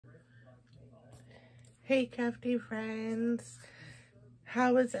Hey crafty friends,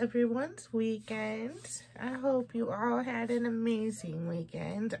 how was everyone's weekend? I hope you all had an amazing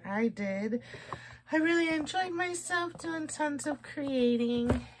weekend. I did. I really enjoyed myself doing tons of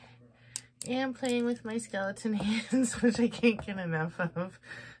creating and playing with my skeleton hands, which I can't get enough of.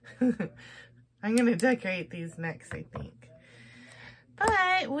 I'm gonna decorate these next, I think.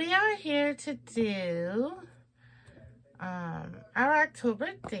 But we are here to do our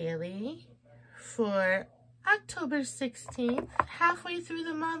October daily for October 16th, halfway through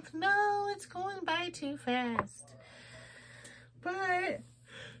the month. No, it's going by too fast. But,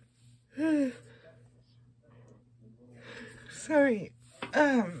 sorry,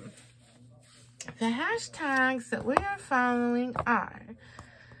 the hashtags that we are following are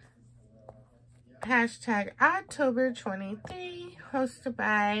hashtag October 23, hosted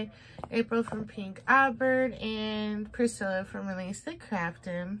by April from Pink Aubert and Priscilla from Release the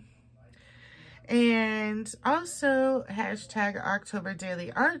Craftin'. And also hashtag October Daily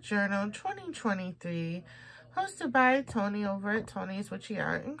Art Journal 2023, hosted by Tony over at Tony's Witchy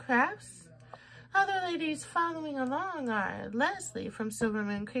Art and Crafts. Other ladies following along are Leslie from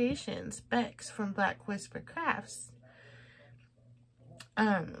Silverman Creations, Bex from Black Whisper Crafts,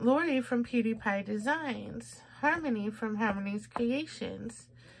 Lori from PewDiePie Designs, Harmony from Harmony's Creations,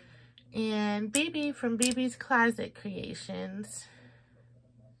 and Baby from Baby's Closet Creations.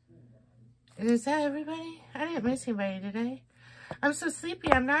 Is that everybody? I didn't miss anybody, did I? I'm so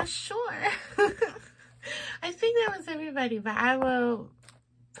sleepy, I'm not sure. I think that was everybody, but I will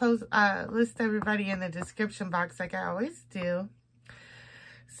post, list everybody in the description box like I always do.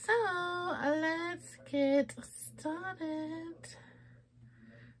 So, let's get started.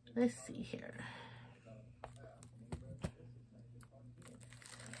 Let's see here.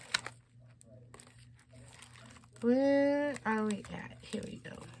 Where are we at? Here we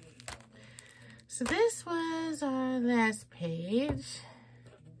go. So this was our last page,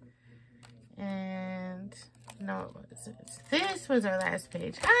 and no, it wasn't. This was our last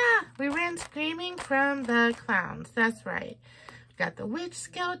page. We ran screaming from the clowns. That's right. We got the witch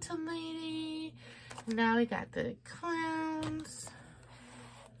skeleton lady. Now we got the clowns.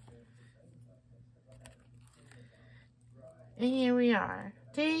 And here we are,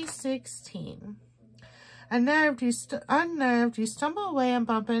 day 16. Unnerved, you stumble away and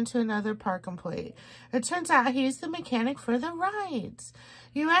bump into another park employee. It turns out he's the mechanic for the rides.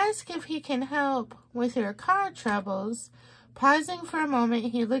 You ask if he can help with your car troubles. Pausing for a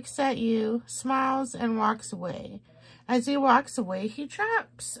moment, he looks at you, smiles, and walks away. As he walks away, he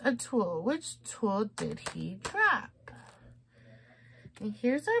drops a tool. Which tool did he drop? And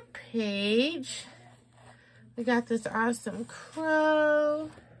here's our page. We got this awesome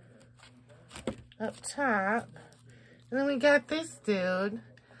crow up top. And then we got this dude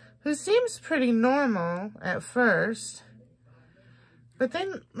who seems pretty normal at first. But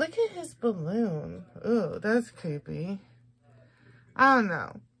then look at his balloon. Ooh, that's creepy. I don't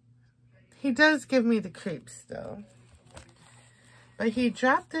know. He does give me the creeps though. But he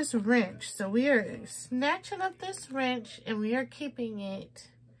dropped this wrench. So we are snatching up this wrench and we are keeping it,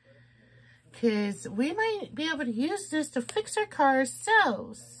 because we might be able to use this to fix our car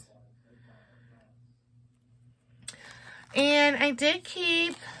ourselves. And I did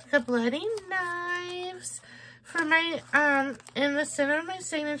keep the bloody knives for my, in the center of my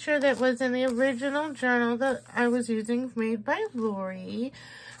signature that was in the original journal that I was using, made by Lori,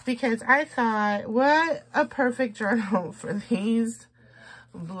 because I thought, what a perfect journal for these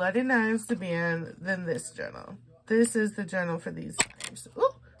bloody knives to be in than this journal. This is the journal for these knives.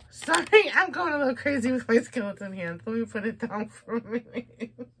 Ooh, sorry, I'm going a little crazy with my skeleton hands. Let me put it down for a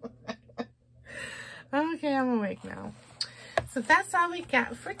minute. Okay, I'm awake now. So that's all we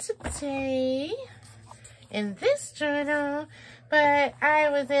got for today in this journal. But I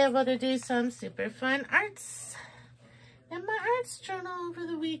was able to do some super fun arts in my arts journal over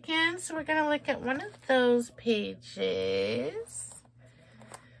the weekend. So we're going to look at one of those pages.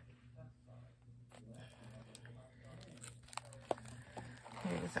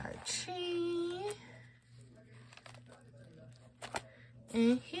 Here's our tree.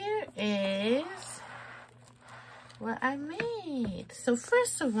 And here is what I made. So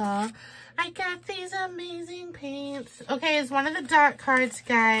first of all, I got these amazing paints. Okay, it's one of the dot cards,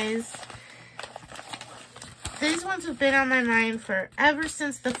 guys. These ones have been on my mind for ever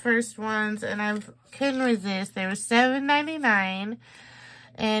since the first ones, and I couldn't resist. They were $7.99,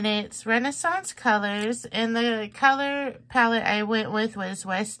 and it's Renaissance colors, and the color palette I went with was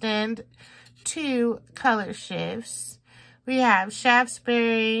West End 2 color shifts. We have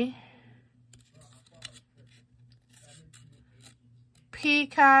Shaftesbury,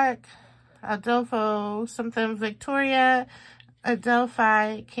 Peacock, Adelpho, something Victoria,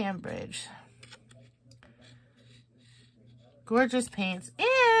 Adelphi, Cambridge. Gorgeous paints.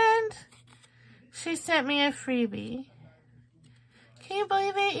 And she sent me a freebie. Can you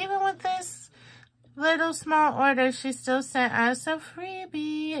believe it? Even with this little small order, she still sent us a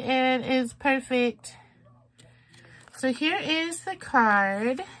freebie, and it's perfect. So here is the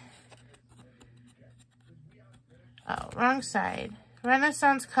card. Oh, wrong side.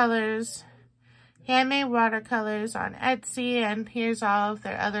 Renaissance Colors, handmade watercolors on Etsy, and here's all of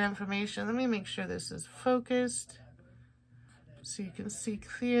their other information. Let me make sure this is focused so you can see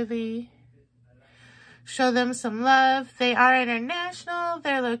clearly. Show them some love. They are international.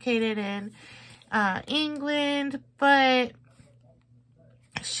 They're located in England, but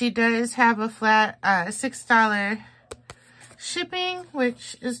she does have a flat $6 shipping,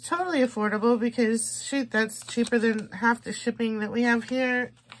 which is totally affordable because that's cheaper than half the shipping that we have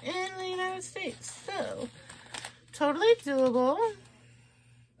here in the United States. So, totally doable.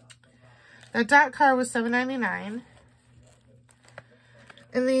 The dot card was $7.99.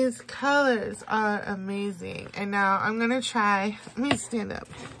 And these colors are amazing. And now I'm going to try, let me stand up.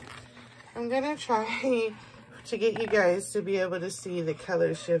 I'm going to try to get you guys to be able to see the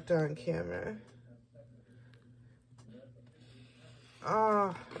color shift on camera.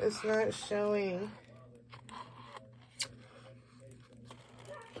 Oh, it's not showing.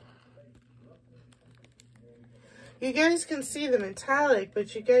 You guys can see the metallic,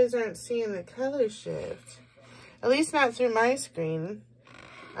 but you guys aren't seeing the color shift. At least not through my screen.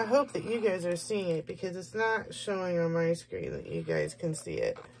 I hope that you guys are seeing it because it's not showing on my screen that you guys can see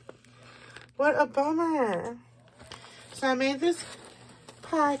it. What a bummer. So I made this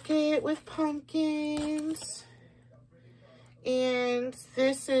pocket with pumpkins. And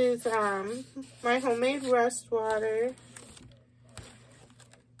this is my homemade rust water.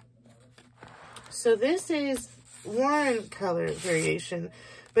 So this is one color variation,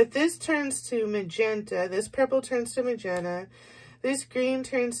 but this turns to magenta. This purple turns to magenta. This green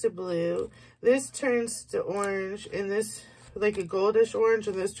turns to blue. This turns to orange, and this like a goldish orange,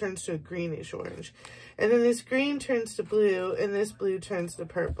 and this turns to a greenish orange. And then this green turns to blue, and this blue turns to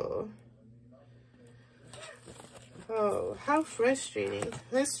purple. Oh, how frustrating.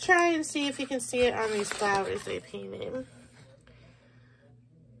 Let's try and see if you can see it on these flowers they painted.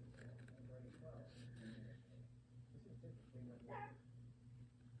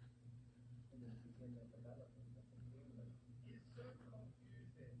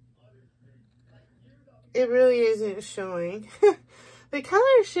 It really isn't showing. The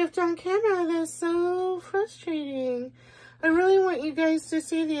color shift on camera, that's so frustrating. I really want you guys to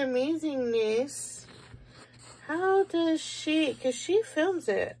see the amazingness. How does she, because she films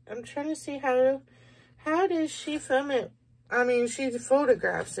it. I'm trying to see how does she film it? I mean, she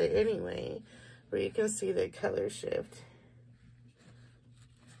photographs it anyway, where you can see the color shift.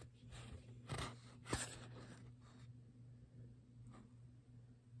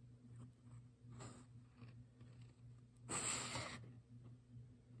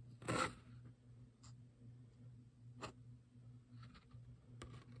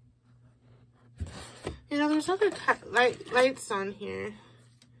 You know, there's other lights on here.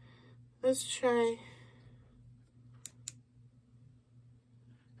 Let's try.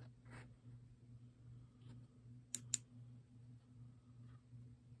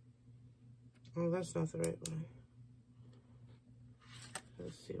 Oh, that's not the right one.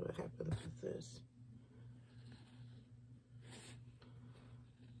 Let's see what happens with this.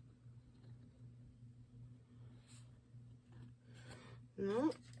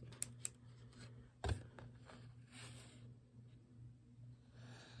 No.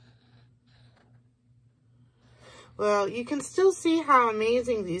 Well, you can still see how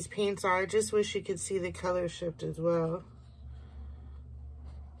amazing these paints are. I just wish you could see the color shift as well.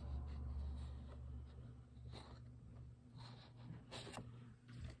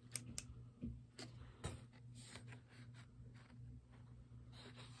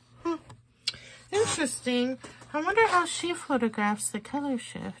 Interesting. I wonder how she photographs the color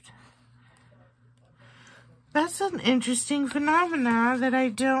shift. That's an interesting phenomena that I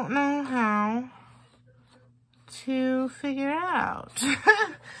don't know how to figure out.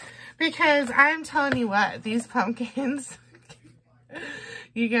 Because I'm telling you what, these pumpkins,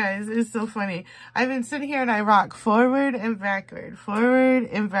 you guys, it's so funny. I've been sitting here and I rock forward and backward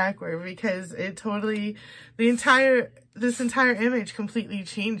because it totally, this entire image completely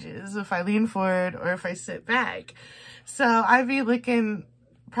changes if I lean forward or if I sit back. So I'd be looking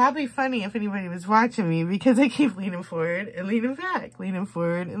probably funny if anybody was watching me, because I keep leaning forward and leaning back, leaning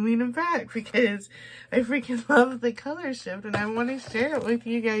forward and leaning back, because I freaking love the color shift and I want to share it with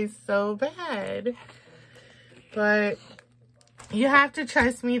you guys so bad. But you have to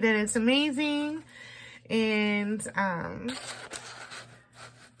trust me that it's amazing. And I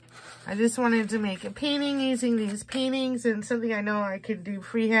just wanted to make a painting using these paintings, and something I know I could do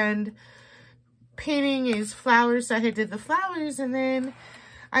freehand painting is flowers. So I did the flowers, and then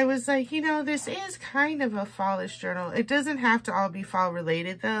I was like, you know, this is kind of a fallish journal. It doesn't have to all be fall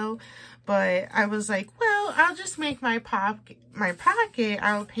related though, but I was like, well, I'll just make my pocket.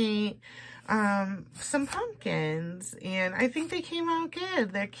 I'll paint some pumpkins, and I think they came out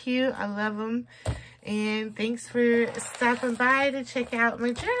good. They're cute. I love them. And thanks for stopping by to check out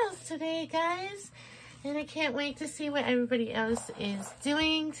my journals today, guys. And I can't wait to see what everybody else is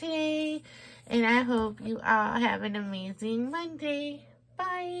doing today. And I hope you all have an amazing Monday.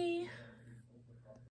 Bye.